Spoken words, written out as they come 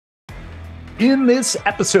In this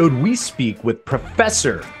episode, we speak with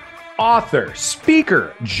professor, author,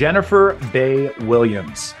 speaker, Jennifer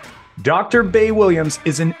Bay-Williams. Dr. Bay-Williams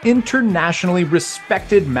is an internationally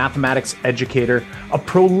respected mathematics educator, a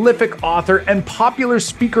prolific author, and popular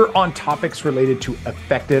speaker on topics related to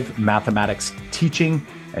effective mathematics teaching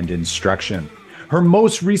and instruction. Her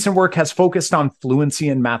most recent work has focused on fluency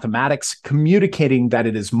in mathematics, communicating that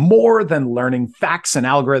it is more than learning facts and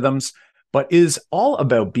algorithms, but is all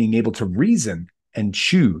about being able to reason and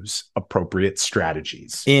choose appropriate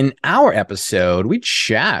strategies. In our episode, we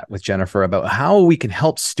chat with Jennifer about how we can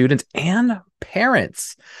help students and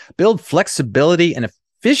parents build flexibility and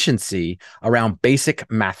efficiency around basic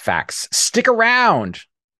math facts. Stick around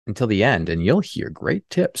until the end, and you'll hear great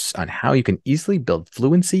tips on how you can easily build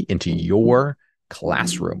fluency into your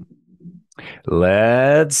classroom.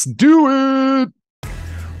 Let's do it.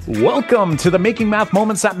 Welcome to the Making Math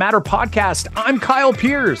Moments That Matter podcast. I'm Kyle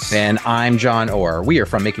Pierce. And I'm John Orr. We are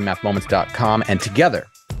from makingmathmoments.com, and together,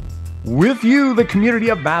 with you, the community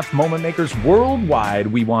of math moment makers worldwide,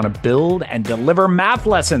 we want to build and deliver math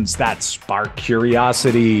lessons that spark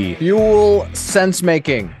curiosity, fuel sense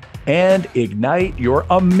making, and ignite your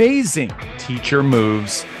amazing teacher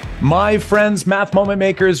moves. My friends, math moment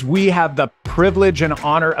makers, we have the privilege and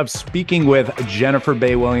honor of speaking with Jennifer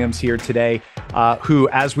Bay-Williams here today, who,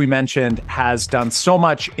 as we mentioned, has done so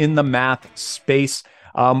much in the math space.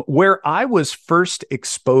 Where I was first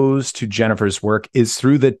exposed to Jennifer's work is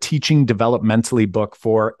through the Teaching Developmentally book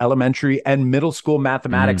for elementary and middle school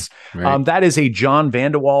mathematics. Right. That is a John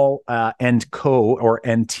Vanderwall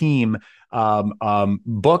and team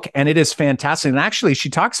book, and it is fantastic. And actually, she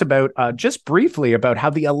talks about just briefly about how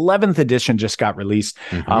the 11th edition just got released.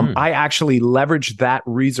 I actually leveraged that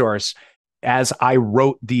resource as I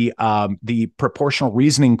wrote the proportional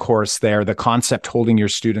reasoning course there, the concept holding your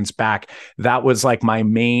students back. That was like my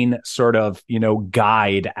main sort of,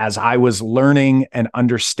 guide as I was learning and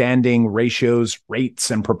understanding ratios, rates,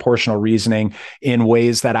 and proportional reasoning in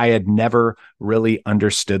ways that I had never really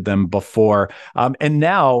understood them before. And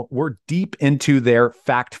now we're deep into their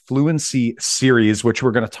Fact Fluency series, which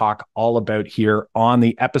we're going to talk all about here on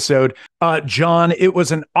the episode. John, it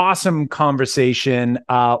was an awesome conversation.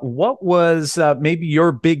 What was maybe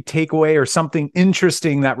your big takeaway or something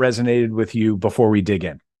interesting that resonated with you before we dig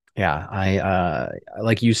in? Yeah, I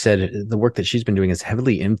like you said, the work that she's been doing has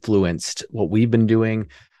heavily influenced what we've been doing.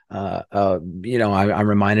 I'm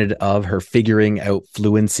reminded of her Figuring Out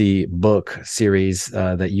Fluency book series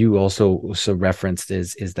that you also referenced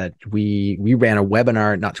is that we ran a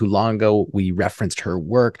webinar not too long ago. We referenced her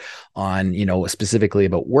work on, specifically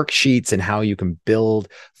about worksheets and how you can build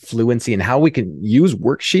fluency and how we can use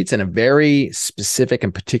worksheets in a very specific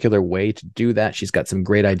and particular way to do that. She's got some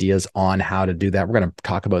great ideas on how to do that. We're going to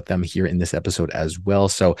talk about them here in this episode as well.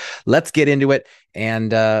 So let's get into it.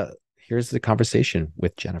 And here's the conversation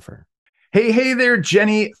with Jennifer. Hey there,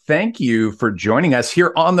 Jenny. Thank you for joining us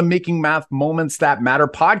here on the Making Math Moments That Matter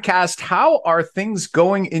podcast. How are things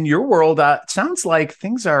going in your world? It sounds like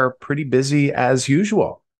things are pretty busy as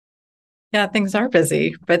usual. Yeah, things are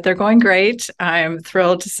busy, but they're going great. I'm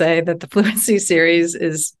thrilled to say that the Fluency series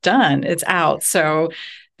is done. It's out. So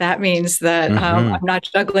that means that I'm not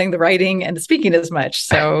juggling the writing and the speaking as much.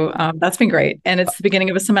 So that's been great. And it's the beginning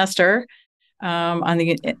of a semester at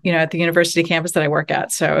the university campus that I work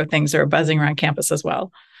at. So things are buzzing around campus as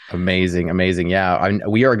well. Amazing. Yeah,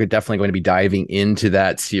 we are definitely going to be diving into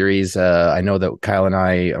that series. I know that Kyle and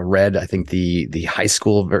I read, I think the high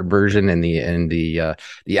school version and the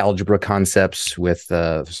algebra concepts with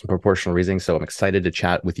some proportional reasoning. So I'm excited to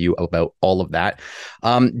chat with you about all of that.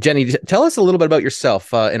 Jenny, tell us a little bit about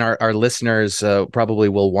yourself, and our listeners probably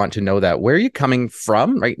will want to know that. Where are you coming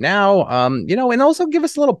from right now? And also give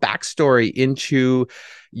us a little backstory into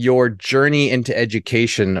your journey into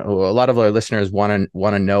education. A lot of our listeners want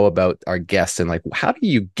to know about our guests and like, how do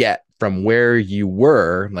you get from where you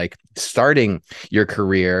were, like starting your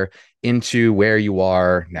career, into where you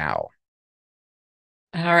are now?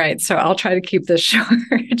 All right. So I'll try to keep this short.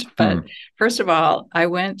 But first of all, I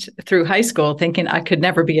went through high school thinking I could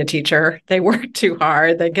never be a teacher. They work too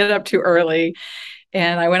hard. They get up too early.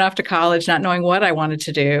 And I went off to college not knowing what I wanted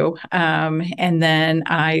to do. And then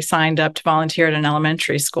I signed up to volunteer at an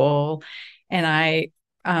elementary school. And I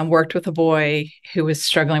worked with a boy who was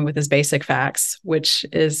struggling with his basic facts, which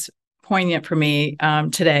is poignant for me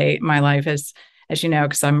today in my life, as you know,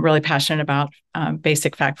 because I'm really passionate about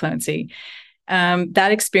basic fact fluency.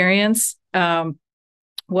 That experience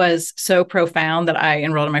was so profound that I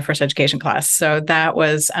enrolled in my first education class. So that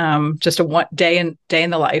was just a day in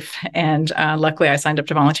the life. And luckily I signed up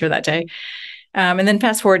to volunteer that day. And then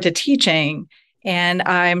fast forward to teaching. And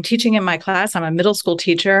I'm teaching in my class. I'm a middle school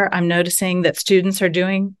teacher. I'm noticing that students are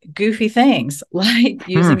doing goofy things like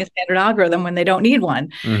using a standard algorithm when they don't need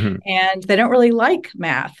one. And they don't really like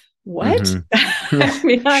math. What? I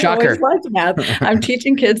mean, I always liked math. I'm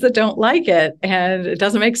teaching kids that don't like it, and it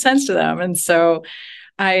doesn't make sense to them. And so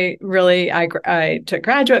I took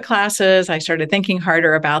graduate classes. I started thinking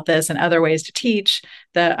harder about this and other ways to teach.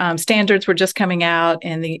 The standards were just coming out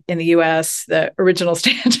in the U.S., the original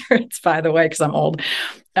standards, by the way, because I'm old.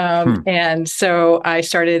 And so I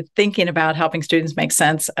started thinking about helping students make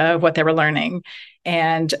sense of what they were learning.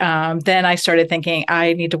 And then I started thinking,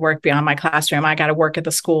 I need to work beyond my classroom. I got to work at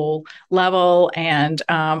the school level. And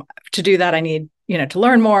to do that, I need, to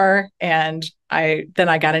learn more. And I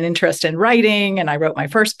got an interest in writing, and I wrote my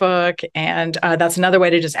first book. And that's another way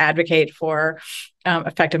to just advocate for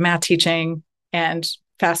effective math teaching. And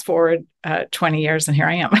fast forward 20 years, and here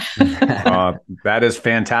I am. That is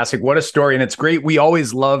fantastic. What a story. And it's great. We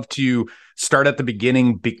always love to start at the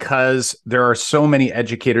beginning because there are so many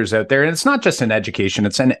educators out there. And it's not just in education,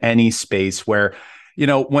 it's in any space where,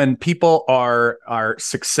 when people are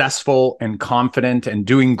successful and confident and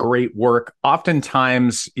doing great work,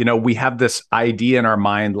 oftentimes, we have this idea in our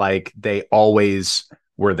mind, like they always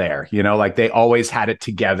were there, like they always had it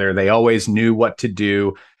together. They always knew what to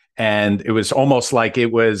do. And it was almost like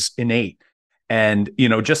it was innate. And,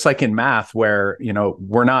 just like in math, where,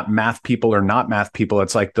 we're not math people or not math people,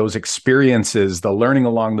 it's like those experiences, the learning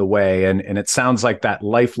along the way. And it sounds like that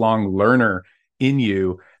lifelong learner in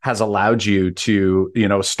you has allowed you to,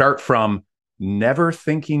 start from never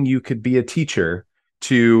thinking you could be a teacher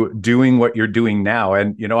to doing what you're doing now.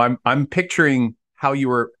 And, I'm picturing how you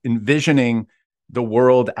were envisioning the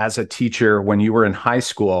world as a teacher when you were in high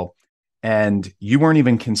school, and you weren't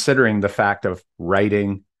even considering the fact of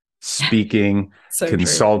writing, speaking, so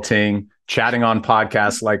consulting, chatting on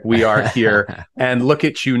podcasts like we are here. And look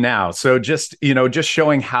at you now. So just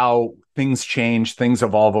showing how things change, things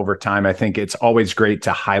evolve over time. I think it's always great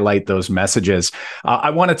to highlight those messages.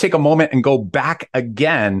 I want to take a moment and go back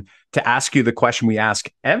again to ask you the question we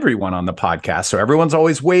ask everyone on the podcast. So everyone's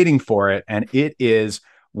always waiting for it. And it is,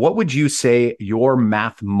 what would you say your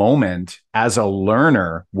math moment as a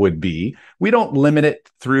learner would be? We don't limit it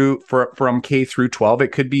from K through 12.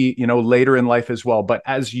 It could be, later in life as well. But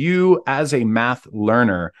as you, as a math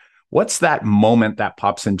learner, what's that moment that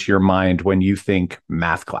pops into your mind when you think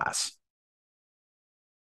math class?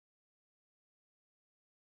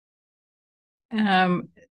 Do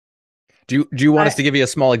you want us to give you a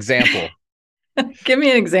small example? Give me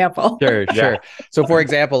an example. Sure. So, for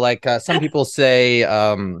example, like some people say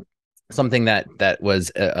something that was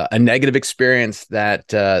a negative experience that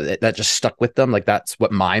just stuck with them. Like that's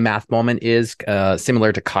what my math moment is,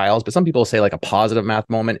 similar to Kyle's. But some people say like a positive math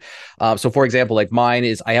moment. So, for example, like mine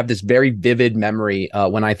is, I have this very vivid memory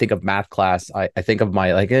when I think of math class. I think of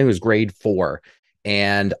it was grade 4.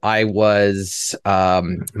 And I was,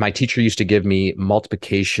 my teacher used to give me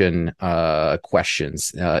multiplication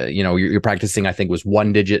questions. You're practicing, I think, was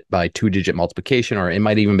 1-digit by 2-digit multiplication, or it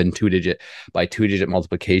might even been 2-digit by 2-digit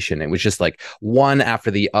multiplication. It was just like one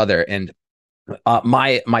after the other. And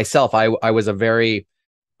myself, I was a very,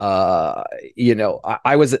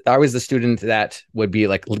 I was the student that would be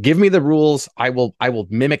like, give me the rules. I will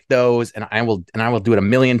mimic those, and I will do it a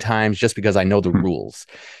million times just because I know the rules.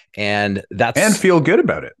 And feel good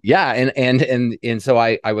about it. Yeah. And so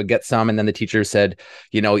I would get some, and then the teacher said,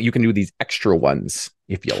 you can do these extra ones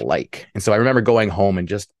if you like. And so I remember going home and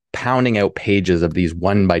just pounding out pages of these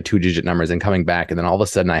 1 by 2-digit numbers and coming back. And then all of a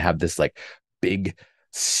sudden I have this like big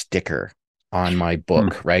sticker on my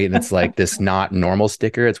book, right? And it's like this not normal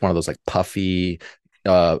sticker. It's one of those like puffy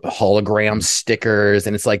hologram stickers,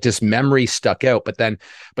 and it's like just memory stuck out. But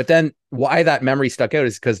then why that memory stuck out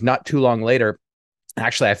is because not too long later,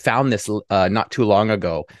 actually, I found this not too long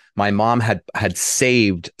ago. My mom had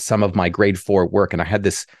saved some of my grade 4 work, and I had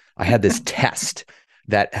this test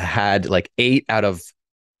that had like 8 out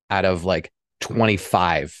of like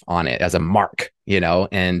 25 on it as a mark,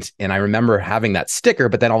 and I remember having that sticker,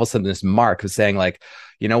 but then all of a sudden this mark was saying like,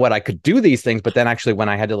 you know what, I could do these things, but then actually when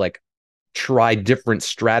I had to like try different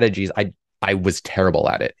strategies, I was terrible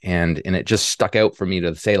at it. And it just stuck out for me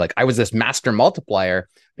to say like, I was this master multiplier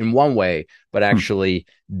in one way, but actually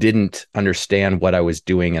didn't understand what I was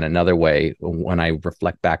doing in another way when I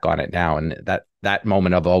reflect back on it now. And that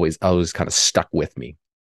moment of always kind of stuck with me.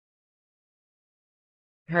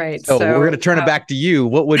 Right. So we're going to turn it back to you.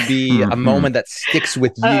 What would be a moment that sticks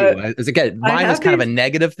with you? Again, mine is kind of a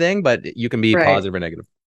negative thing, but you can be positive or negative.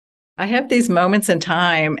 I have these moments in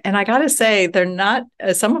time, and I got to say, they're not,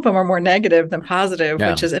 some of them are more negative than positive,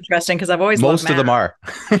 which is interesting because I've always loved most of them are.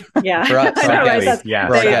 Yeah, For us, I know, right?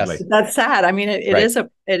 Exactly. That's sad. I mean, Right.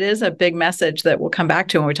 it is a big message that we'll come back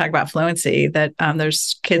to when we talk about fluency. That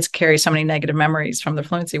there's kids carry so many negative memories from the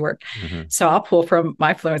fluency work. Mm-hmm. So I'll pull from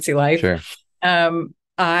my fluency life. Sure.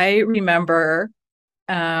 I remember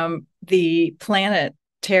the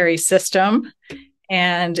planetary system.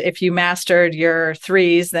 And if you mastered your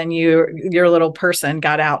threes, then your little person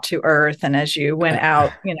got out to Earth. And as you went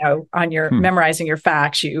out, on your memorizing your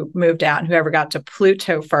facts, you moved out. And whoever got to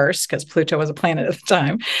Pluto first, because Pluto was a planet at the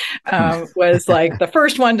time, was like the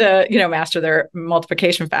first one to, master their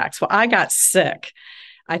multiplication facts. Well, I got sick.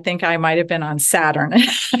 I think I might have been on Saturn.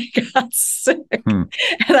 I got sick, and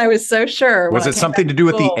I was so sure. Was it something to do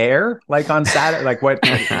with the air, like on Saturn? Like what?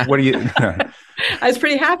 What do you? I was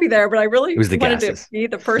pretty happy there, but I really wanted to be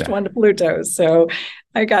the first one to Pluto. So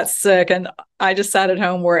I got sick, and I just sat at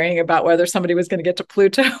home worrying about whether somebody was going to get to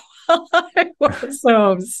Pluto. I was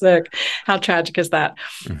so sick. How tragic is that?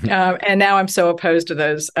 And now I'm so opposed to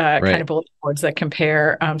those kind of bulletin boards that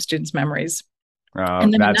compare students' memories.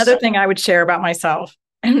 And then another thing I would share about myself,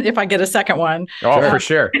 and if I get a second one, for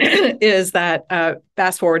sure, is that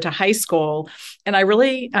fast forward to high school. And I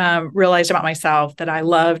really realized about myself that I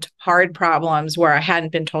loved hard problems where I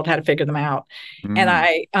hadn't been told how to figure them out. And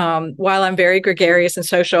I, while I'm very gregarious and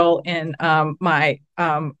social in my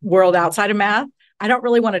world outside of math, I don't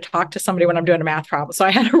really want to talk to somebody when I'm doing a math problem. So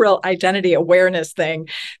I had a real identity awareness thing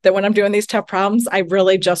that when I'm doing these tough problems, I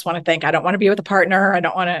really just want to think. I don't want to be with a partner. I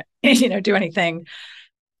don't want to, do anything.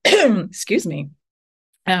 Excuse me.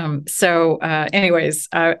 Anyways,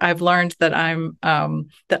 I've learned that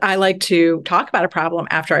that I like to talk about a problem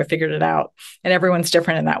after I figured it out, and everyone's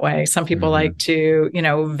different in that way. Some people like to,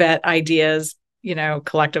 vet ideas,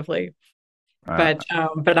 collectively. But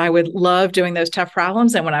I would love doing those tough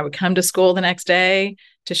problems. And when I would come to school the next day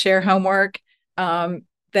to share homework,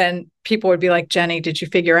 then people would be like, Jenny, did you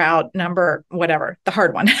figure out number, whatever, the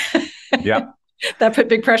hard one? Yeah. That put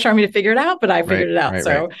big pressure on me to figure it out, but I figured it out.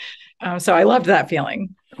 So I loved that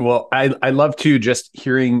feeling. Well, I love to just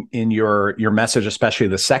hearing in your message, especially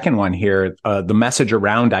the second one here, the message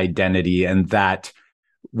around identity, and that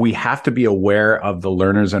we have to be aware of the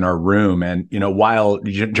learners in our room. And, while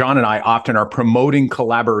John and I often are promoting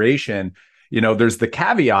collaboration, there's the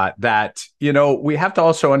caveat that, we have to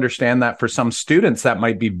also understand that for some students that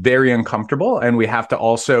might be very uncomfortable. And we have to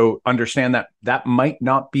also understand that that might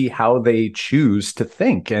not be how they choose to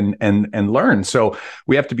think and learn. So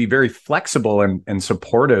we have to be very flexible and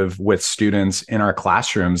supportive with students in our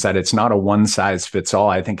classrooms, that it's not a one size fits all.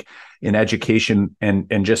 I think in education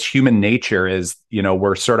and just human nature is,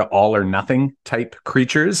 we're sort of all or nothing type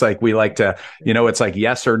creatures. Like we like to, it's like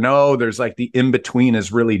yes or no. There's like the in between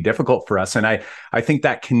is really difficult for us. And I think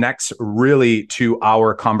that connects really to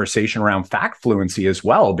our conversation around fact fluency as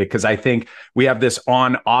well, because I think we have this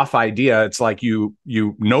on off idea. It's like you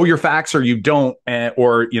know your facts or you don't,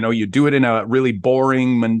 or, you do it in a really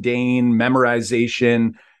boring, mundane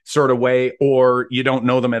memorization sort of way, or you don't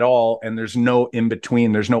know them at all, and there's no in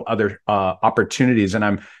between. There's no other opportunities. And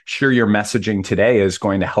I'm sure your messaging today is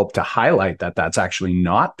going to help to highlight that that's actually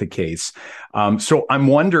not the case. So I'm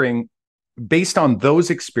wondering, based on those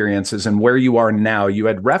experiences and where you are now, you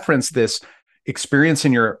had referenced this experience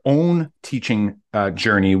in your own teaching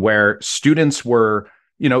journey where students were,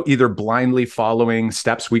 either blindly following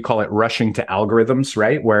steps. We call it rushing to algorithms,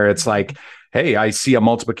 right? Where it's like, hey, I see a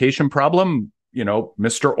multiplication problem.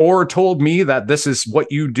 Mr. Orr told me that this is what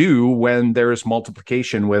you do when there's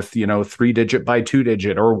multiplication with, 3-digit by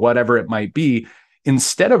 2-digit or whatever it might be,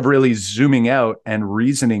 instead of really zooming out and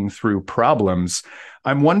reasoning through problems.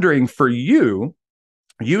 I'm wondering for you,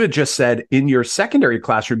 you had just said in your secondary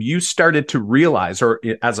classroom, you started to realize, or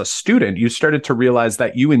as a student, you started to realize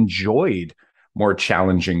that you enjoyed more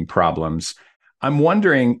challenging problems. I'm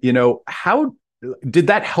wondering, how did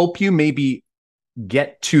that help you maybe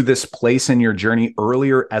get to this place in your journey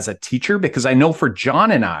earlier as a teacher? Because I know for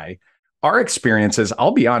John and I, our experiences,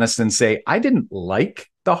 I'll be honest and say, I didn't like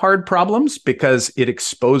the hard problems because it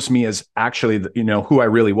exposed me as actually, who I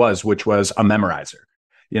really was, which was a memorizer.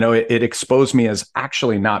 It exposed me as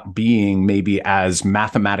actually not being maybe as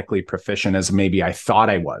mathematically proficient as maybe I thought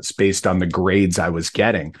I was based on the grades I was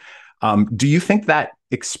getting. Do you think that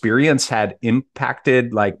experience had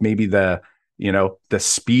impacted like maybe the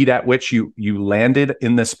speed at which you landed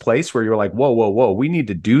in this place where you're like, whoa, we need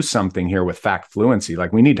to do something here with fact fluency.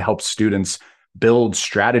 Like we need to help students build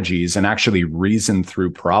strategies and actually reason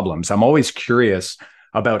through problems. I'm always curious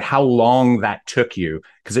about how long that took you,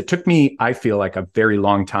 because it took me, I feel like, a very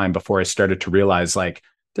long time before I started to realize like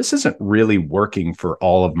this isn't really working for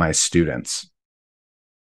all of my students?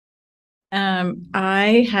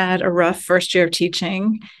 I had a rough first year of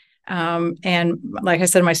teaching. And like I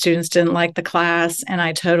said, my students didn't like the class, and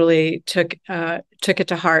I totally took it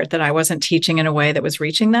to heart that I wasn't teaching in a way that was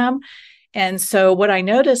reaching them. And so what I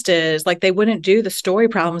noticed is like they wouldn't do the story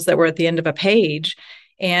problems that were at the end of a page.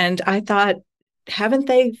 And I thought, haven't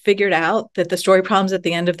they figured out that the story problems at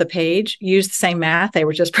the end of the page use the same math they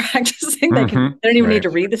were just practicing? They don't even need to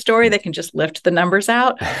read the story. They can just lift the numbers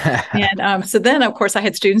out. And so then, of course, I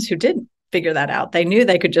had students who didn't figure that out. They knew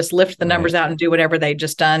they could just lift the numbers out and do whatever they'd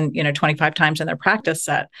just done, 25 times in their practice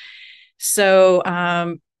set. So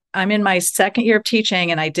I'm in my second year of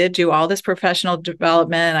teaching, and I did do all this professional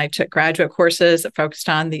development. I took graduate courses that focused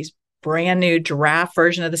on these brand new draft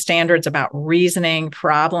version of the standards about reasoning,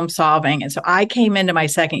 problem solving. And so I came into my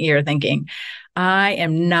second year thinking, I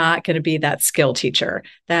am not going to be that skill teacher.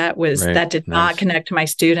 That did not connect to my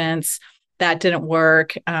students. That didn't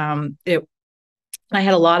work. I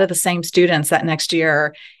had a lot of the same students that next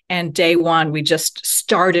year. And day one, we just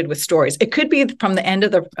started with stories. It could be from the end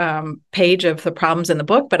of the page of the problems in the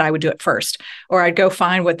book, but I would do it first. Or I'd go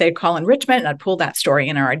find what they'd call enrichment, and I'd pull that story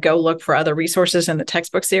in, or I'd go look for other resources in the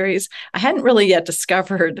textbook series. I hadn't really yet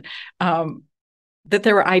discovered that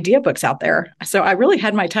there were idea books out there. So I really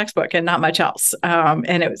had my textbook and not much else.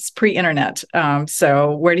 And it was pre-internet.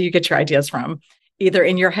 So where do you get your ideas from? Either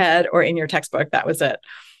in your head or in your textbook. That was it.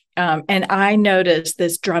 And I noticed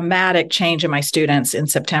this dramatic change in my students in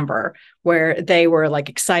September, where they were like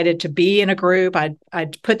excited to be in a group.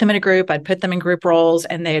 I'd put them in a group, I'd put them in group roles,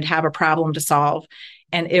 and they'd have a problem to solve.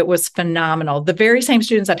 And it was phenomenal. The very same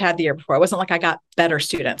students I'd had the year before. It wasn't like I got better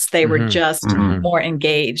students. They were just more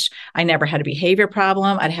engaged. I never had a behavior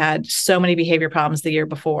problem. I'd had so many behavior problems the year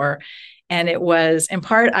before. And it was, in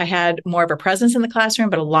part, I had more of a presence in the classroom,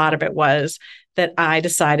 but a lot of it was that I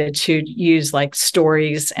decided to use like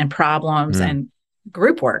stories and problems and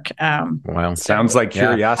group work. Wow. Sounds like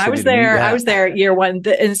curiosity. I was there year one.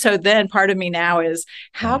 And so then part of me now is,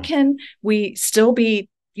 how can we still be,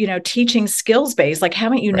 teaching skills based? Like,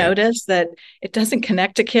 haven't you noticed that it doesn't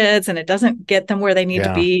connect to kids and it doesn't get them where they need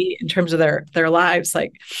to be in terms of their lives?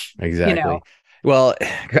 Like, exactly. Well,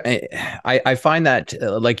 I find that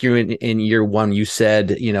like you're in year one, you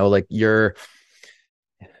said, like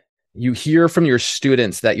you hear from your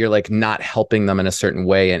students that you're like not helping them in a certain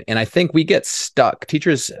way. And I think we get stuck,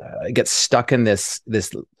 teachers get stuck in this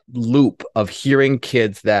loop of hearing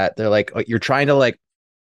kids that they're like, you're trying to like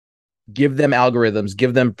give them algorithms,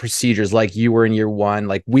 give them procedures like you were in year one.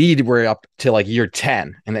 Like we were up to like year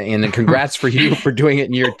 10. And then congrats for you for doing it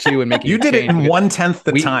in year 2 and making you did it in 1/10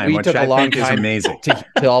 the time, which I think is amazing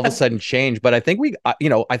to all of a sudden change. But I think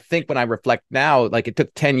I think when I reflect now, like it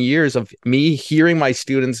took 10 years of me hearing my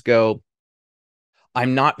students go,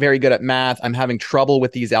 I'm not very good at math. I'm having trouble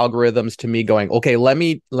with these algorithms, to me going, okay, let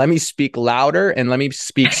me speak louder and let me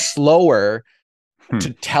speak slower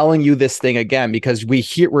to telling you this thing again, because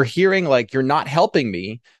we're hearing like you're not helping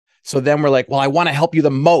me. So then we're like, well, I want to help you the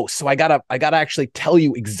most. So I gotta actually tell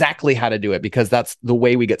you exactly how to do it, because that's the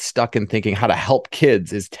way we get stuck in thinking how to help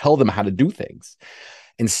kids is tell them how to do things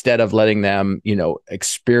instead of letting them,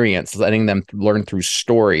 experience, letting them learn through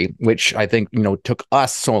story, which I think, took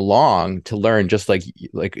us so long to learn, just like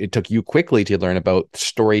it took you quickly to learn about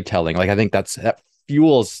storytelling. Like, I think that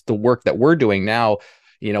fuels the work that we're doing now,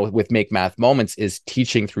 with Make Math Moments, is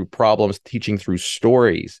teaching through problems, teaching through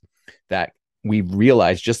stories, that we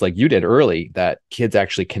realized, just like you did early, that kids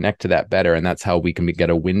actually connect to that better. And that's how we can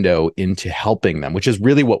get a window into helping them, which is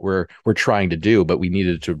really what we're trying to do. But we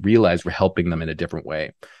needed to realize we're helping them in a different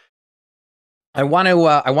way. I want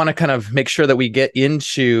to kind of make sure that we get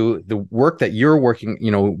into the work that you're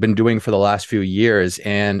been doing for the last few years.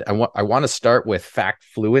 And I want to start with fact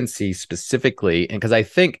fluency specifically. And because I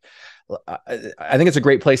think it's a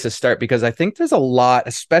great place to start, because I think there's a lot,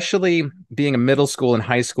 especially being a middle school and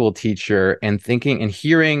high school teacher, and thinking and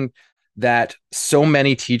hearing that so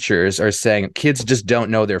many teachers are saying kids just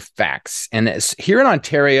don't know their facts. And here in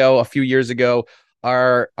Ontario a few years ago,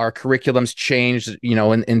 our curriculums changed,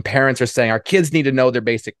 and parents are saying our kids need to know their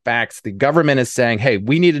basic facts. The government is saying, hey,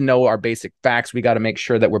 we need to know our basic facts. We got to make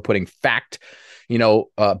sure that we're putting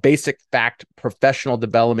basic fact professional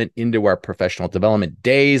development into our professional development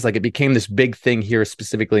days. Like, it became this big thing here,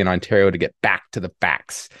 specifically in Ontario, to get back to the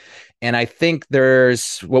facts. And I think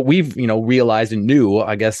there's what we've, realized and knew,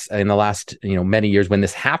 I guess, in the last, many years when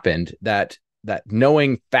this happened, that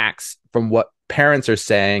knowing facts from what parents are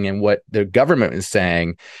saying and what the government is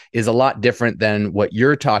saying is a lot different than what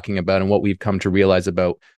you're talking about and what we've come to realize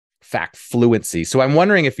about fact fluency. So I'm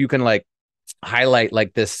wondering if you can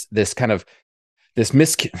highlight this kind of this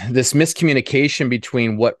miscommunication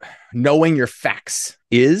between what knowing your facts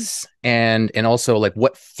is and also like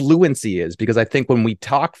what fluency is, because I think when we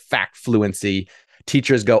talk fact fluency,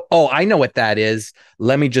 teachers go, oh, I know what that is,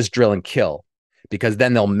 let me just drill and kill, because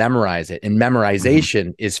then they'll memorize it, and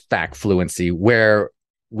memorization is fact fluency, where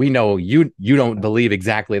we know you don't believe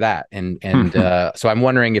exactly that. And so I'm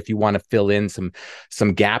wondering if you want to fill in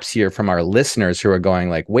some gaps here from our listeners who are going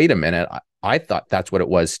like, wait a minute, I thought that's what it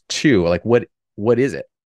was too. Like, what is it?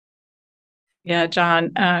 Yeah,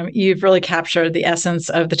 John, you've really captured the essence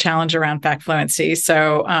of the challenge around fact fluency.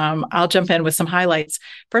 So I'll jump in with some highlights.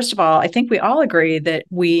 First of all, I think we all agree that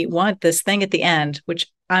we want this thing at the end, which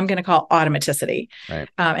I'm going to call automaticity. Right.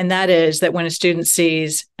 And that is that when a student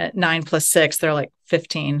sees 9 plus 6, they're like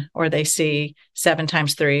 15, or they see 7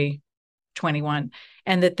 times 3, 21,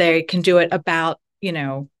 and that they can do it about,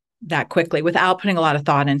 that quickly without putting a lot of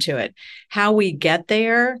thought into it. How we get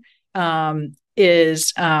there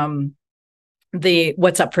is the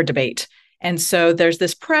what's up for debate. And so there's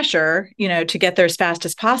this pressure, to get there as fast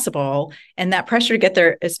as possible. And that pressure to get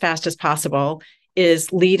there as fast as possible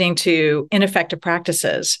is leading to ineffective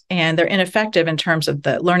practices. And they're ineffective in terms of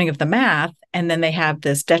the learning of the math. And then they have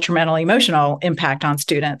this detrimental emotional impact on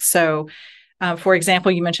students. So, for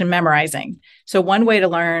example, you mentioned memorizing. So one way to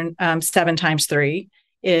learn 7 times 3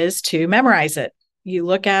 is to memorize it. You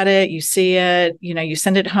look at it, you see it, you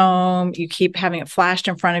send it home, you keep having it flashed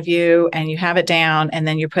in front of you, and you have it down, and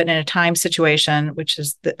then you're put in a time situation, which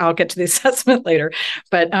is, I'll get to the assessment later,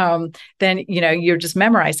 but then, you're just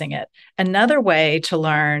memorizing it. Another way to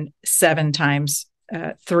learn 7 times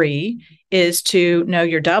 3 is to know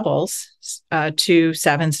your doubles. 2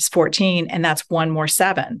 7s is 14, and that's 1 more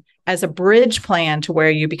 7 as a bridge plan to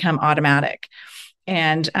where you become automatic.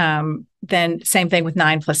 And then same thing with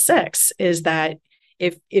 9 plus 6 is that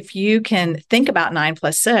if you can think about 9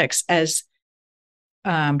 plus 6 as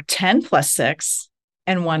 10 plus 6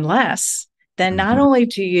 and 1 less, then not only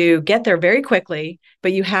do you get there very quickly,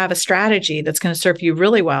 but you have a strategy that's going to serve you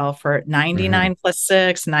really well for 99 plus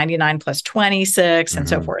 6, 99 plus 26, and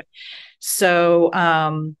so forth. So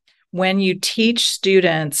when you teach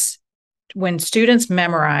students, when students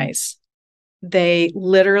memorize, they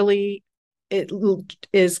literally, it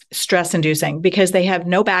is stress inducing because they have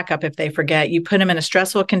no backup if they forget. You put them in a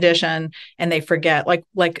stressful condition and they forget,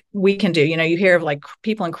 like we can do, you hear of like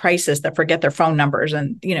people in crisis that forget their phone numbers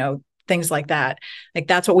and, things like that. Like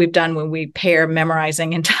that's what we've done when we pair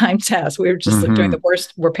memorizing and time tests. We're just doing the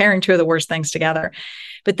worst. We're pairing 2 of the worst things together,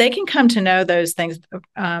 but they can come to know those things.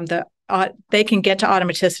 They can get to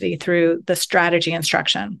automaticity through the strategy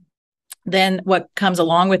instruction. Then what comes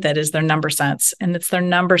along with it is their number sense, and it's their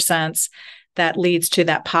number sense that leads to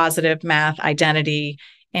that positive math identity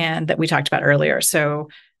and that we talked about earlier. So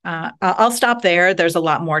I'll stop there. There's a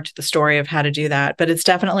lot more to the story of how to do that, but it's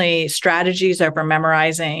definitely strategies over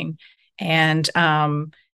memorizing and,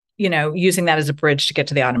 using that as a bridge to get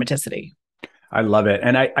to the automaticity. I love it.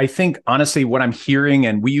 And I think, honestly, what I'm hearing,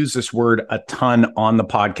 and we use this word a ton on the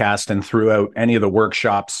podcast and throughout any of the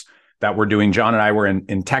workshops that we're doing. John and I were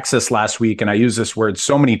in Texas last week, and I use this word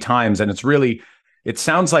so many times, and it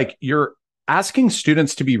sounds like you're asking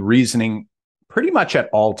students to be reasoning pretty much at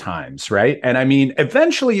all times, right? And I mean,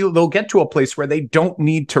 eventually they'll get to a place where they don't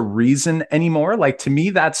need to reason anymore. Like, to me,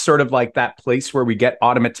 that's sort of like that place where we get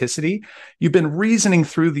automaticity. You've been reasoning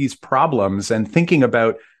through these problems and thinking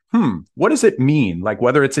about, what does it mean? Like,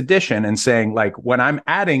 whether it's addition and saying, like, when I'm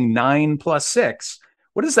adding 9 plus 6,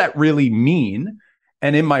 what does that really mean?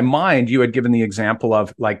 And in my mind, you had given the example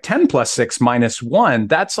of like 10 plus 6 minus 1.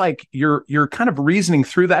 That's like you're kind of reasoning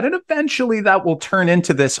through that. And eventually that will turn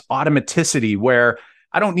into this automaticity where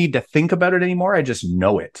I don't need to think about it anymore. I just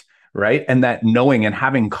know it, right? And that knowing and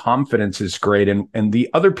having confidence is great. And the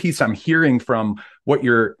other piece I'm hearing from what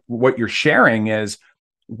you're sharing is,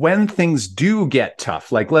 when things do get tough,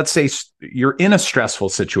 like let's say you're in a stressful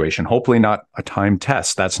situation, hopefully not a time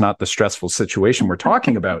test. That's not the stressful situation we're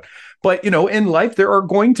talking about. But, in life, there are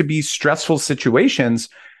going to be stressful situations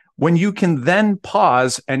when you can then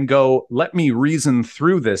pause and go, let me reason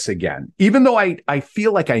through this again. Even though I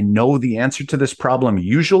feel like I know the answer to this problem,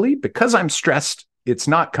 usually because I'm stressed, it's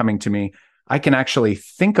not coming to me. I can actually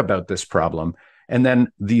think about this problem. And then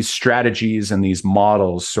these strategies and these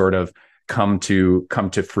models sort of come to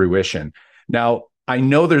fruition. Now, I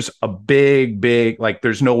know there's a big, like,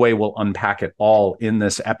 there's no way we'll unpack it all in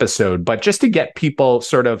this episode, but just to get people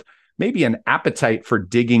sort of maybe an appetite for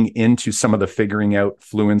digging into some of the Figuring Out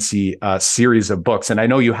Fluency series of books. And I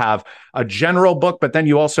know you have a general book, but then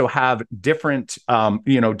you also have different,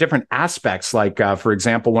 different aspects. Like, for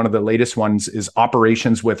example, one of the latest ones is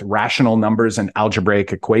Operations with Rational Numbers and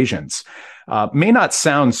Algebraic Equations. May not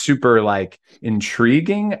sound super like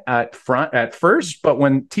intriguing at first, but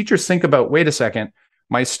when teachers think about, wait a second,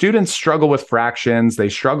 my students struggle with fractions, they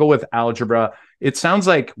struggle with algebra. It sounds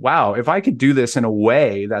like, wow, if I could do this in a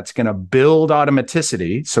way that's going to build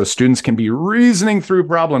automaticity so students can be reasoning through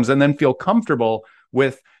problems and then feel comfortable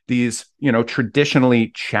with these,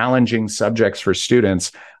 traditionally challenging subjects for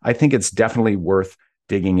students, I think it's definitely worth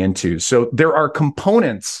digging into. So there are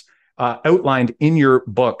components outlined in your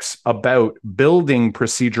books about building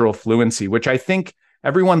procedural fluency, which I think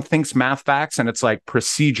everyone thinks math facts and it's like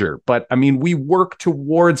procedure. But I mean, we work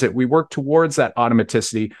towards it. We work towards that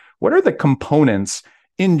automaticity. What are the components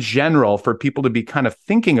in general for people to be kind of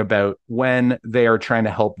thinking about when they are trying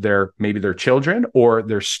to help maybe their children or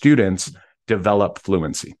their students develop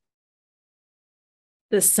fluency?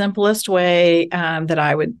 The simplest way that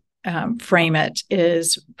I would frame it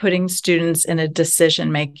is putting students in a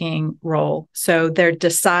decision-making role. So they're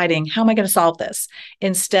deciding, how am I going to solve this?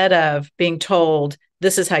 Instead of being told,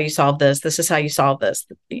 this is how you solve this, this is how you solve this,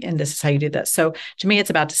 and this is how you do this. So to me, it's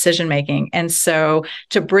about decision-making. And so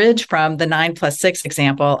to bridge from the 9 plus 6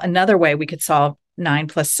 example, another way we could solve 9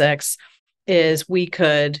 plus 6 is we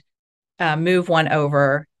could move one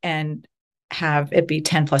over and have it be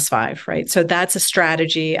 10 plus 5, right? So that's a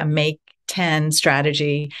strategy, a make 10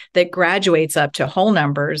 strategy that graduates up to whole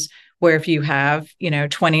numbers, where if you have,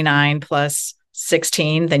 29 plus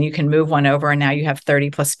 16, then you can move one over and now you have 30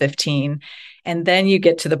 plus 15. And then you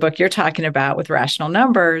get to the book you're talking about with rational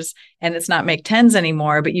numbers, and it's not make 10s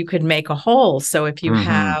anymore, but you could make a whole. So if you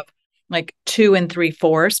have like 2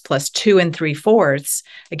 3/4 plus 2 3/4,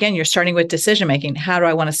 again, you're starting with decision making. How do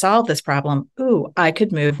I want to solve this problem? Ooh, I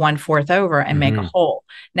could move 1/4 over and make a whole.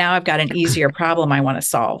 Now I've got an easier problem I want to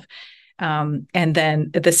solve. And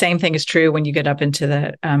then the same thing is true when you get up into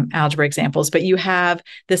the algebra examples. But you have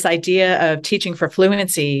this idea of teaching for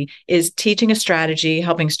fluency is teaching a strategy,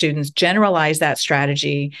 helping students generalize that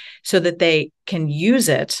strategy so that they can use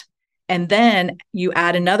it. And then you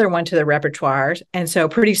add another one to the repertoire. And so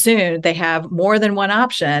pretty soon they have more than one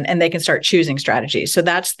option and they can start choosing strategies. So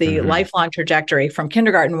that's the lifelong trajectory from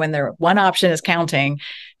kindergarten, when their one option is counting,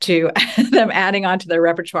 to them adding onto their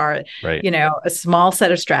repertoire, right, a small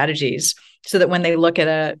set of strategies, so that when they look at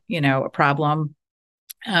a problem,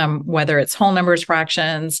 whether it's whole numbers,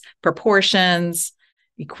 fractions, proportions,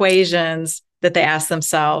 equations, that they ask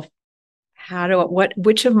themselves,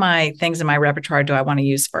 which of my things in my repertoire do I want to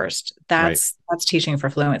use first? That's teaching for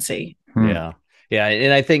fluency. Yeah. Yeah.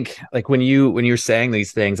 And I think like when you're saying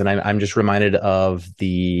these things, and I'm just reminded of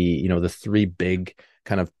the 3 big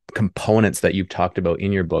kind of components that you've talked about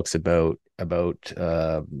in your books about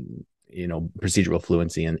procedural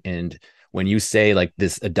fluency. And when you say like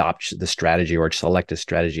this, adopt the strategy or select a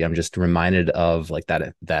strategy, I'm just reminded of like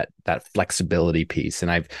that flexibility piece. And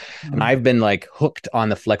I've been like hooked on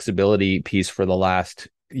the flexibility piece for the last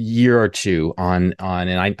year or two and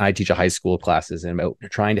I teach a high school classes and about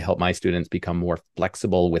trying to help my students become more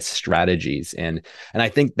flexible with strategies. And I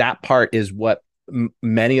think that part is what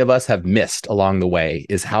many of us have missed along the way,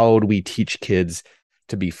 is how do we teach kids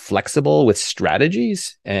to be flexible with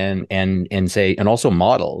strategies and also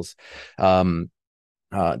models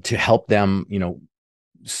to help them,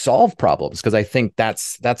 solve problems. Because I think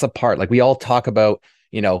that's a part, like we all talk about,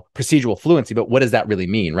 procedural fluency, but what does that really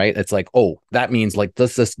mean, right? It's like, oh, that means like,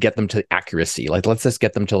 let's just get them to accuracy. Like, let's just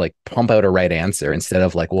get them to like pump out a right answer, instead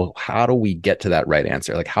of like, well, how do we get to that right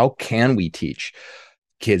answer? Like, how can we teach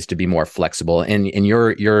kids to be more flexible? And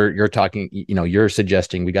you're talking, you're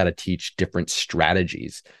suggesting we got to teach different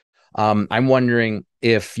strategies. I'm wondering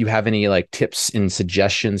if you have any like tips and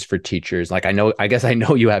suggestions for teachers. Like I guess I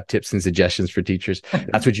know you have tips and suggestions for teachers.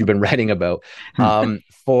 That's what you've been writing about.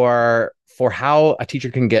 For how a teacher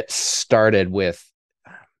can get started with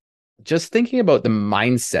just thinking about the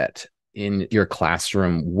mindset in your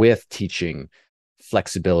classroom with teaching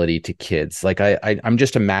flexibility to kids. Like I'm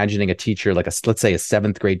just imagining a teacher, like let's say a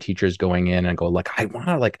 7th grade teacher is going in and go like, I want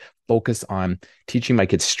to like focus on teaching my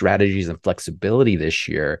kids strategies and flexibility this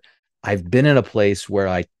year. I've been in a place where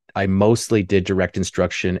I mostly did direct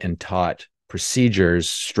instruction and taught procedures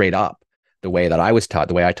straight up the way that I was taught,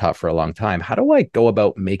 the way I taught for a long time. How do I go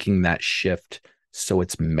about making that shift so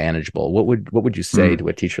it's manageable? What would you say to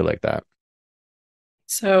a teacher like that?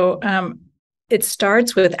 So it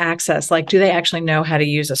starts with access. Like, do they actually know how to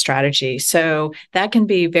use a strategy? So that can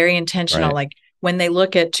be very intentional. Right. Like when they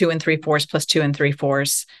look at 2 3/4 plus 2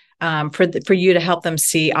 3/4, for you to help them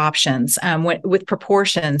see options. With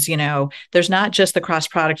proportions, there's not just the cross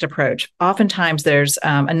product approach. Oftentimes there's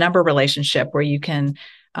a number relationship where you can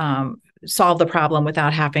solve the problem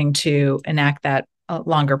without having to enact that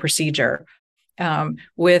longer procedure.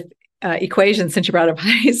 With equations, since you brought up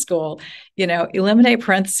high school, eliminate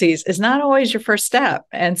parentheses is not always your first step.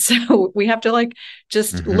 And so we have to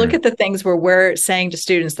just look at the things where we're saying to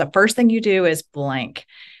students, the first thing you do is blank.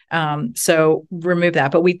 So remove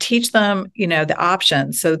that, but we teach them, the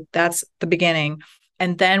options. So that's the beginning.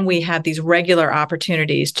 And then we have these regular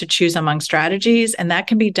opportunities to choose among strategies. And that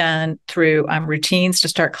can be done through routines to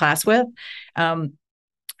start class with.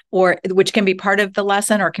 Or which can be part of the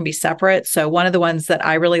lesson or can be separate. So one of the ones that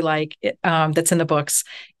I really like that's in the books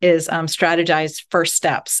is strategize first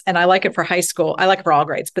steps. And I like it for high school. I like it for all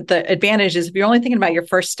grades. But the advantage is if you're only thinking about your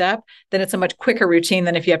first step, then it's a much quicker routine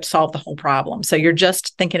than if you have to solve the whole problem. So you're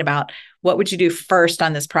just thinking about what would you do first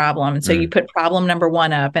on this problem? And so you put problem number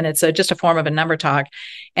 1 up, and it's just a form of a number talk.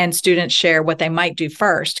 And students share what they might do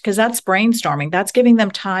first, because that's brainstorming. That's giving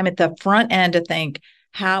them time at the front end to think,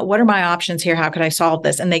 what are my options here? How could I solve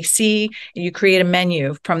this? And they see, you create a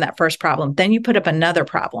menu from that first problem. Then you put up another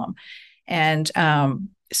problem. And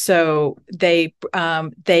so they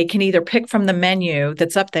can either pick from the menu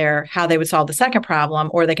that's up there how they would solve the second problem,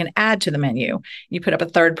 or they can add to the menu. You put up a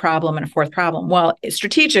third problem and a fourth problem. Well,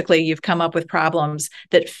 strategically, you've come up with problems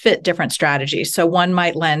that fit different strategies. So one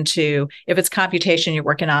might lend to, if it's computation you're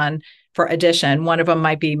working on, for addition, one of them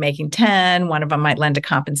might be making 10, one of them might lend to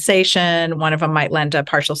compensation, one of them might lend to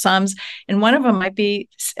partial sums, and one of them might be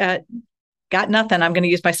got nothing, I'm going to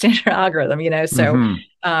use my standard algorithm, so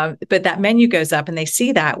but that menu goes up and they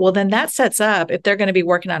see that. Well, then that sets up, if they're going to be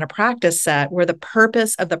working on a practice set where the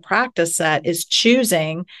purpose of the practice set is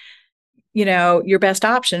choosing your best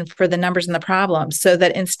option for the numbers in the problem, so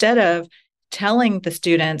that instead of telling the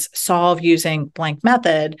students solve using blank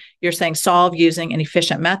method, you're saying solve using an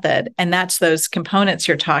efficient method. And that's those components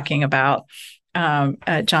you're talking about,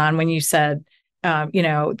 John, when you said,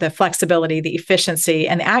 the flexibility, the efficiency,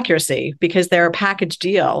 and the accuracy, because they're a package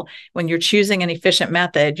deal. When you're choosing an efficient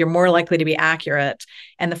method, you're more likely to be accurate.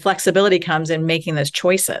 And the flexibility comes in making those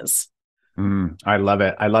choices. I love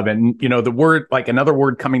it. I love it. And, the word, another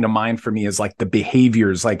word coming to mind for me is the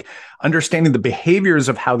behaviors, understanding the behaviors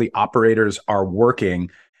of how the operators are working,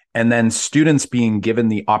 and then students being given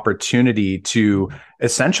the opportunity to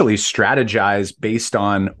essentially strategize based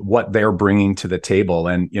on what they're bringing to the table.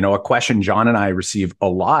 And, a question John and I receive a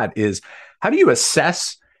lot is, how do you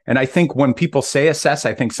assess? And I think when people say assess,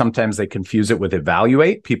 I think sometimes they confuse it with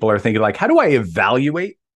evaluate. People are thinking how do I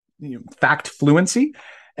evaluate fact fluency?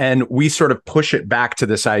 And we sort of push it back to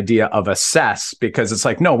this idea of assess, because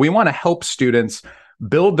it's no, we want to help students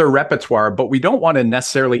build their repertoire, but we don't want to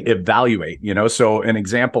necessarily evaluate, So an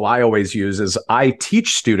example I always use is I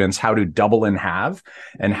teach students how to double and halve,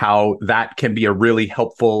 and how that can be a really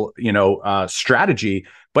helpful, strategy.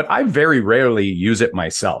 But I very rarely use it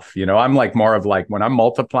myself. I'm more of when I'm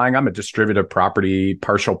multiplying, I'm a distributive property,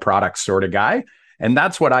 partial product sort of guy. And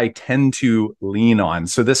that's what I tend to lean on.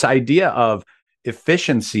 So this idea of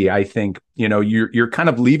efficiency, I think, you're kind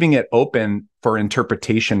of leaving it open for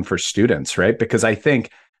interpretation for students, right? Because I think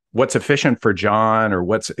what's efficient for John, or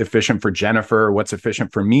what's efficient for Jennifer, or what's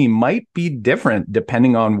efficient for me might be different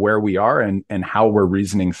depending on where we are and how we're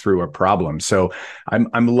reasoning through a problem. So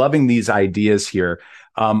I'm loving these ideas here.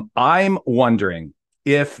 I'm wondering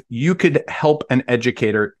if you could help an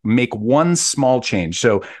educator make one small change.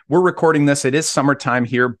 So we're recording this, it is summertime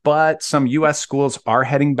here, but some US schools are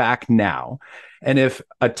heading back now. And if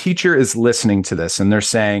a teacher is listening to this and they're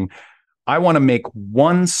saying, I want to make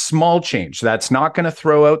one small change that's not going to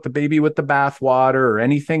throw out the baby with the bathwater or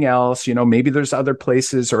anything else, maybe there's other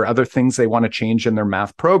places or other things they want to change in their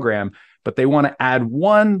math program, but they want to add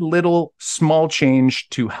one little small change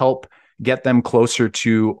to help get them closer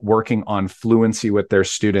to working on fluency with their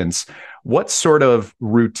students. What sort of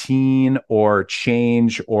routine or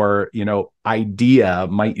change or, idea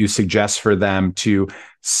might you suggest for them to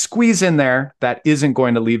squeeze in there that isn't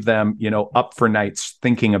going to leave them, up for nights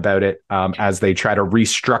thinking about it as they try to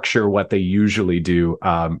restructure what they usually do,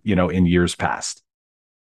 in years past?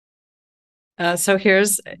 So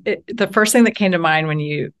here's the first thing that came to mind when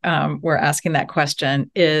you were asking that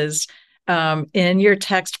question is, in your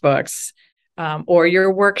textbooks or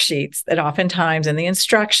your worksheets, that oftentimes in the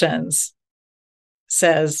instructions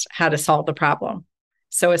says how to solve the problem.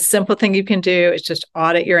 So a simple thing you can do is just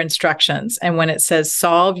audit your instructions. And when it says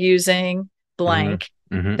solve using blank,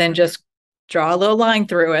 then just draw a little line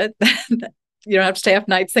through it you don't have to stay up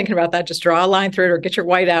nights thinking about that. Just draw a line through it or get your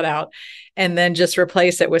whiteout out and then just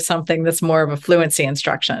replace it with something that's more of a fluency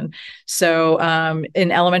instruction. So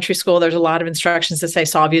in elementary school, there's a lot of instructions that say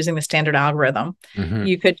solve using the standard algorithm. Mm-hmm.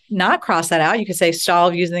 You could not cross that out. You could say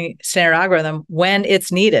solve using the standard algorithm when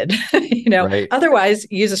it's needed. You know, Right. Otherwise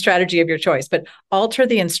use a strategy of your choice, but alter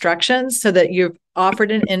the instructions so that you've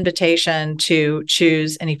offered an invitation to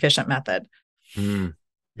choose an efficient method. Mm.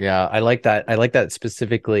 Yeah, I like that. I like that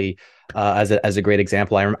specifically as a great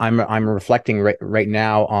example. I'm reflecting right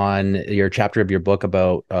now on your chapter of your book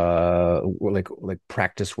about like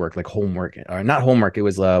practice work, like homework, or not homework. It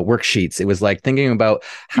was worksheets. It was like thinking about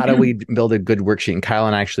how do we build a good worksheet. And Kyle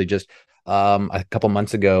and I actually just a couple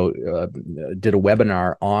months ago did a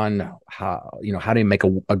webinar on how do you make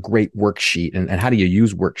a great worksheet and how do you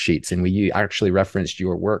use worksheets. And we actually referenced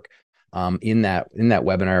your work in that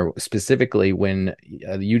webinar, specifically when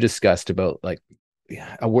you discussed about like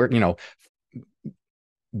a work,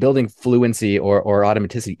 building fluency or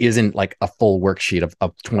automaticity isn't like a full worksheet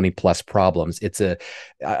of 20 plus problems.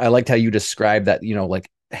 I liked how you described that, like,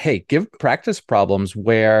 hey, give practice problems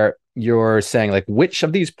where you're saying like, which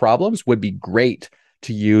of these problems would be great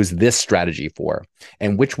to use this strategy for,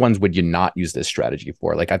 and which ones would you not use this strategy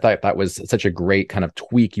for? Like, I thought that was such a great kind of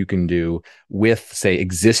tweak you can do with, say,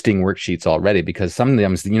 existing worksheets already, because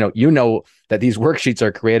sometimes, that these worksheets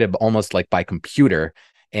are created almost like by computer,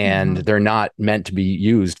 and they're not meant to be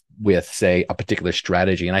used with, say, a particular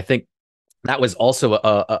strategy. And I think that was also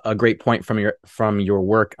a great point from your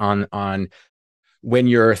work on when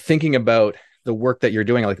you're thinking about the work that you're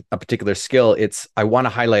doing, like a particular skill. I want to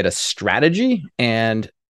highlight a strategy and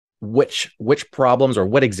which problems or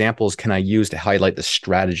what examples can I use to highlight the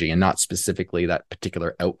strategy and not specifically that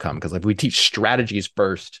particular outcome. Because if we teach strategies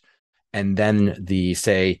first and then the,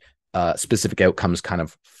 say, specific outcomes kind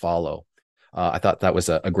of follow. I thought that was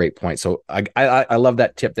a great point. So I love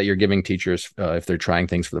that tip that you're giving teachers if they're trying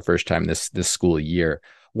things for the first time this school year.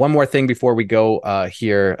 One more thing before we go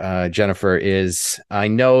here, Jennifer, is I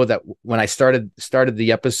know that when I started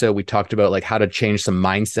the episode, we talked about like how to change some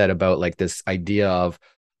mindset about like this idea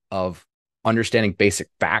of understanding basic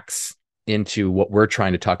facts into what we're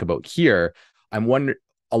trying to talk about here. I'm wondering,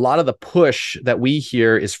 a lot of the push that we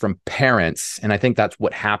hear is from parents, and I think that's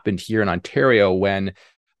what happened here in Ontario when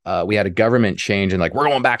we had a government change and like we're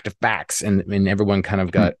going back to facts, and everyone kind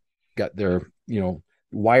of got their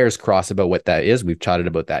wires crossed about what that is. We've chatted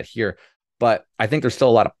about that here, but I think there's still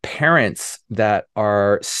a lot of parents that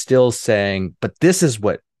are still saying, but this is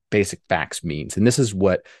what basic facts means, and this is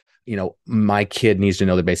what my kid needs to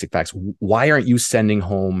know, the basic facts. Why aren't you sending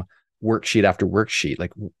home worksheet after worksheet?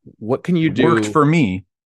 Like, what can you do? Worked for me.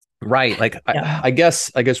 Right. Like, yeah. I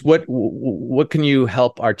guess what can you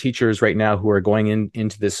help our teachers right now who are going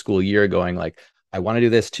into this school year going like, I want to do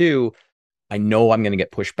this too. I know I'm going to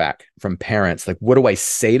get pushback from parents. Like, what do I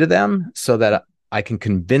say to them so that I can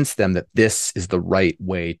convince them that this is the right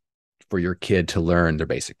way for your kid to learn their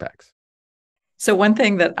basic facts? So one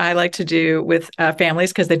thing that I like to do with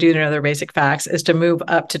families, because they do know their basic facts, is to move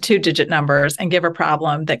up to 2-digit numbers and give a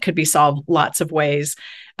problem that could be solved lots of ways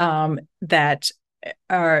that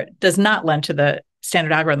does not lend to the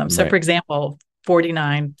standard algorithm. So, for example,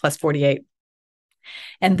 49 plus 48.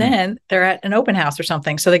 And then they're at an open house or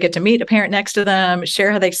something. So they get to meet a parent next to them,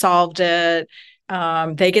 share how they solved it.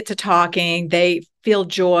 They get to talking, they feel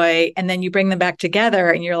joy. And then you bring them back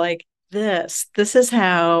together and you're like, this is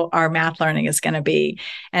how our math learning is going to be.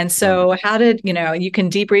 And so you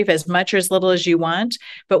can debrief as much or as little as you want.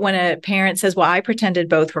 But when a parent says, well, I pretended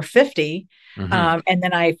both were 50, and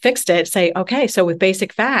then I fixed it, say, okay, so with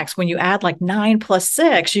basic facts, when you add like 9 plus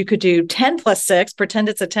 6, you could do 10 plus 6, pretend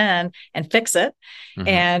it's a 10 and fix it.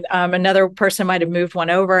 And another person might have moved one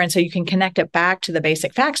over. And so you can connect it back to the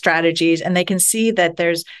basic fact strategies, and they can see that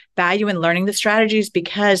there's value in learning the strategies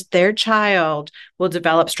because their child will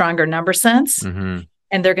develop stronger number sense.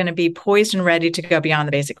 And they're going to be poised and ready to go beyond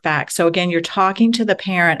the basic facts. So again, you're talking to the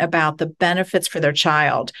parent about the benefits for their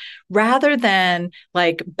child rather than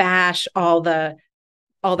like bash all the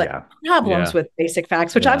problems with basic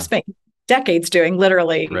facts, which I've spent decades doing,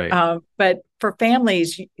 literally. But for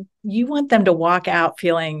families, you want them to walk out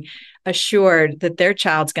feeling assured that their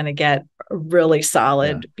child's going to get a really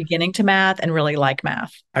solid beginning to math and really like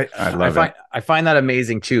math. I find that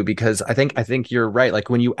amazing too, because I think you're right. Like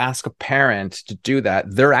when you ask a parent to do that,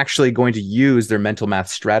 they're actually going to use their mental math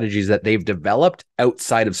strategies that they've developed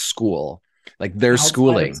outside of school, like their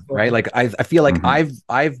schooling, right? Like I feel like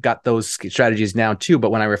I've got those strategies now too,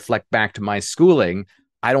 but when I reflect back to my schooling,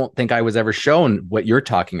 I don't think I was ever shown what you're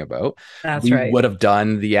talking about. That's We right. would have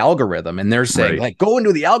done the algorithm, and they're saying like, go and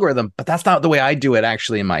do the algorithm, but that's not the way I do it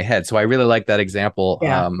actually in my head. So I really like that example.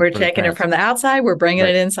 Yeah, we're For the taking it parents. from the outside. We're bringing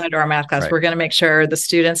Right. it inside to our math class. Right. We're going to make sure the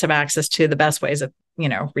students have access to the best ways of,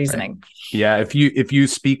 reasoning. Right. Yeah, if you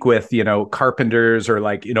speak with, carpenters or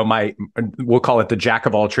like, we'll call it the jack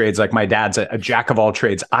of all trades. Like my dad's a jack of all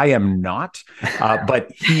trades. I am not,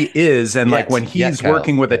 but he is. And like when he's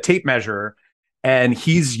working with a tape measure and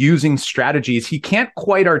he's using strategies, he can't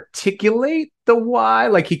quite articulate the why.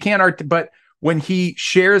 Like he can't but when he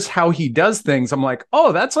shares how he does things, I'm like,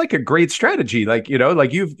 oh, that's like a great strategy. Like,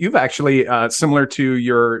 like you've actually similar to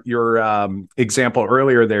your example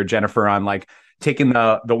earlier there, Jennifer, on like taking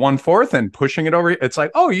the 1/4 and pushing it over. It's like,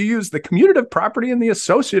 oh, you use the commutative property and the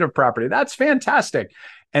associative property. That's fantastic.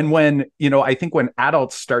 And when, I think when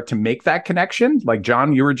adults start to make that connection, like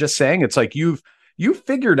John, you were just saying, it's like you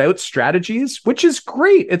figured out strategies, which is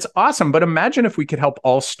great. It's awesome. But imagine if we could help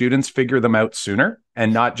all students figure them out sooner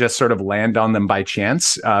and not just sort of land on them by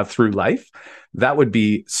chance through life. That would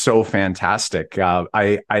be so fantastic.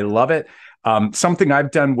 I love it. Something I've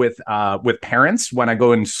done with parents when I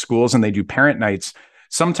go in schools and they do parent nights,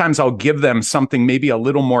 sometimes I'll give them something maybe a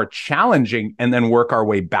little more challenging and then work our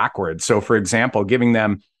way backwards. So for example, giving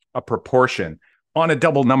them a proportion on a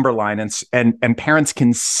double number line and parents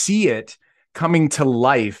can see it coming to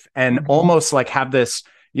life and almost like have this,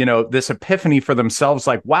 this epiphany for themselves,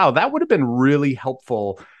 like, wow, that would have been really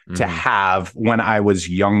helpful to have when I was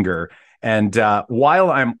younger. And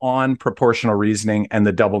while I'm on proportional reasoning and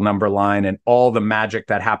the double number line and all the magic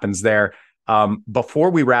that happens there,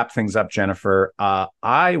 before we wrap things up, Jennifer,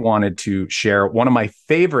 I wanted to share one of my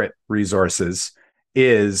favorite resources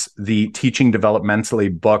is the Teaching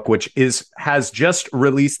Developmentally book, which has just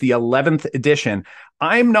released the 11th edition.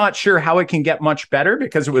 I'm not sure how it can get much better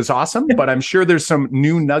because it was awesome, but I'm sure there's some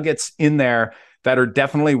new nuggets in there that are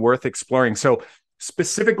definitely worth exploring. So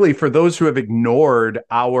specifically for those who have ignored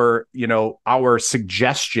our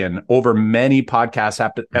suggestion over many podcast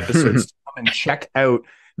episodes to come and check out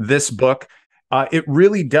this book, it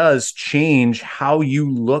really does change how you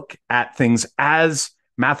look at things as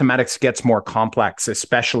mathematics gets more complex,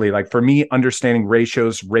 especially like for me, understanding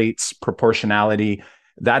ratios, rates, proportionality,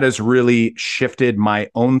 that has really shifted my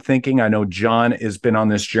own thinking. I know John has been on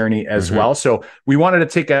this journey as well. So we wanted to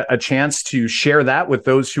take a chance to share that with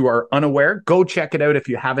those who are unaware. Go check it out if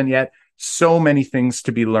you haven't yet. So many things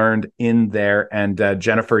to be learned in there. And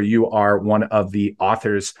Jennifer, you are one of the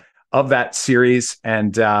authors of that series.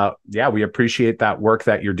 And we appreciate that work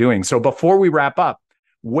that you're doing. So before we wrap up,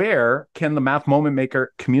 where can the Math Moment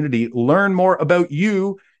Maker community learn more about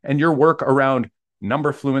you and your work around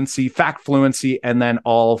number fluency, fact fluency, and then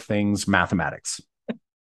all things mathematics?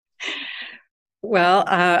 Well,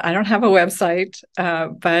 I don't have a website,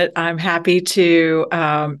 but I'm happy to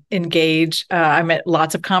engage. I'm at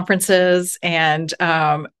lots of conferences and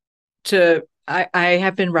I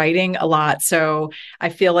have been writing a lot. So I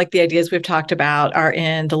feel like the ideas we've talked about are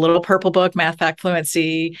in the little purple book, Math Fact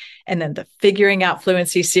Fluency, and then the Figuring Out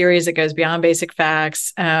Fluency series that goes beyond basic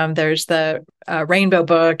facts. There's the Rainbow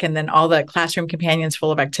book, and then all the classroom companions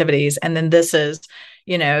full of activities. And then this is,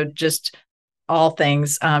 just all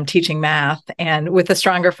things teaching math, and with a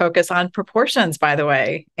stronger focus on proportions, by the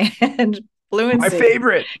way, and fluency. My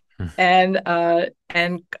favorite.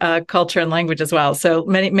 And culture and language as well. So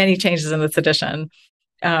many changes in this edition.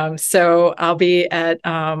 So I'll be at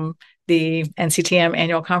the NCTM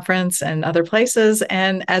annual conference and other places.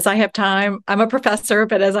 And as I have time, I'm a professor,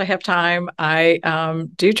 but as I have time, I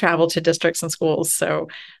do travel to districts and schools. So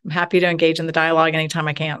I'm happy to engage in the dialogue anytime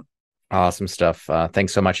I can. Awesome stuff.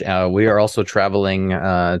 Thanks so much. We are also traveling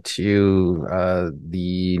to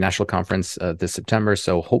the national conference this September.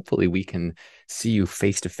 So hopefully we can see you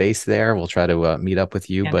face to face there. We'll try to meet up with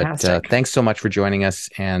you. Fantastic. But thanks so much for joining us.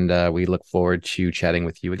 And we look forward to chatting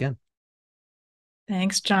with you again.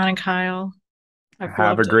 Thanks, John and Kyle.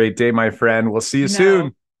 Have a great day, my friend. We'll see you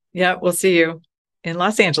soon. Yeah, we'll see you in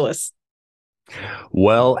Los Angeles.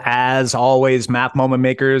 Well, as always, Math Moment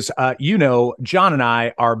Makers, John and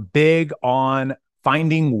I are big on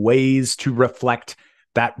finding ways to reflect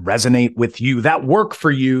that resonate with you, that work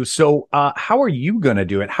for you. So how are you going to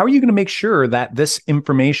do it? How are you going to make sure that this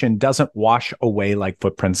information doesn't wash away like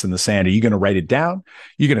footprints in the sand? Are you going to write it down?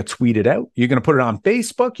 You're going to tweet it out? You're going to put it on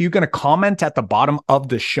Facebook? You're going to comment at the bottom of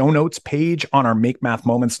the show notes page on our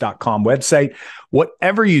makemathmoments.com website?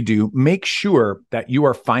 Whatever you do, make sure that you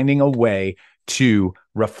are finding a way to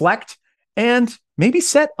reflect and maybe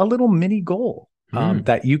set a little mini goal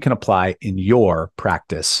that you can apply in your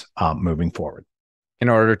practice moving forward. In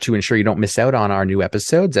order to ensure you don't miss out on our new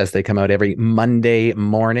episodes as they come out every Monday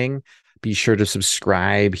morning, be sure to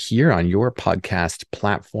subscribe here on your podcast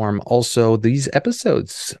platform. Also, these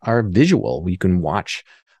episodes are visual. You can watch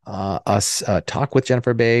us talk with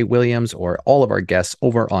Jennifer Bay Williams or all of our guests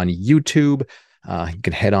over on YouTube. You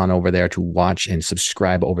can head on over there to watch and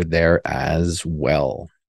subscribe over there as well.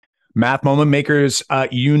 Math Moment Makers,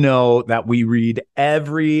 you know that we read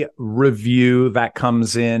every review that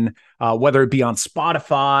comes in, whether it be on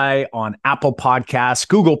Spotify, on Apple Podcasts,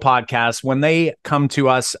 Google Podcasts. When they come to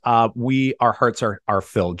us, our hearts are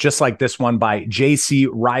filled. Just like this one by JC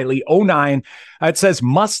Riley 09. It says,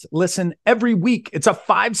 must listen every week. It's a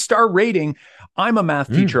 5-star rating. I'm a math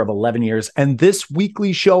teacher of 11 years, and this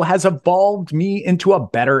weekly show has evolved me into a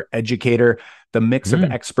better educator. The mix of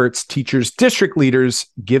experts, teachers, district leaders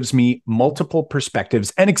gives me multiple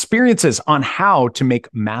perspectives and experiences on how to make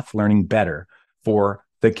math learning better for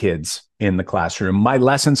the kids in the classroom. My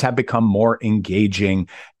lessons have become more engaging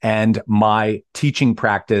and my teaching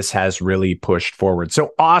practice has really pushed forward.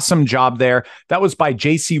 So awesome job there. That was by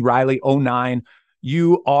JC Riley 09.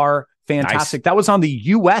 You are fantastic. Nice. That was on the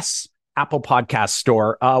US Apple Podcast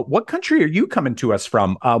Store. What country are you coming to us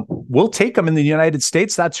from? We'll take them in the United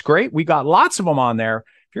States. That's great. We got lots of them on there.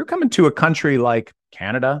 If you're coming to a country like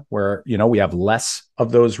Canada, where, you know, we have less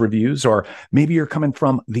of those reviews, or maybe you're coming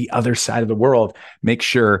from the other side of the world, make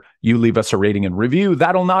sure you leave us a rating and review.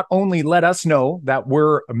 That'll not only let us know that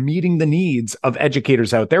we're meeting the needs of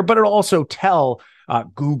educators out there, but it'll also tell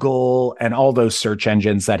Google and all those search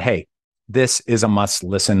engines that, hey, this is a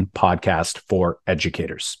must-listen podcast for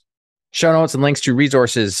educators. Show notes and links to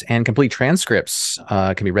resources and complete transcripts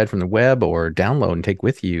can be read from the web or download and take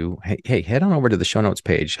with you. Hey, head on over to the show notes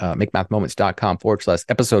page,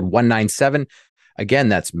 makemathmoments.com/episode 197. Again,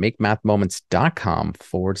 that's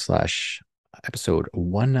makemathmoments.com/episode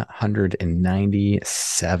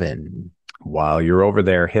 197. While you're over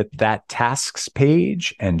there, hit that tasks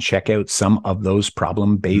page and check out some of those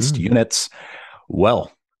problem-based units.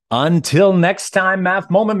 Well, until next time,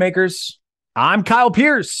 Math Moment Makers, I'm Kyle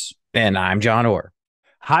Pierce. And I'm John Orr.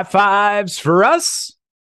 High fives for us.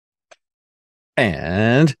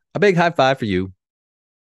 And a big high five for you.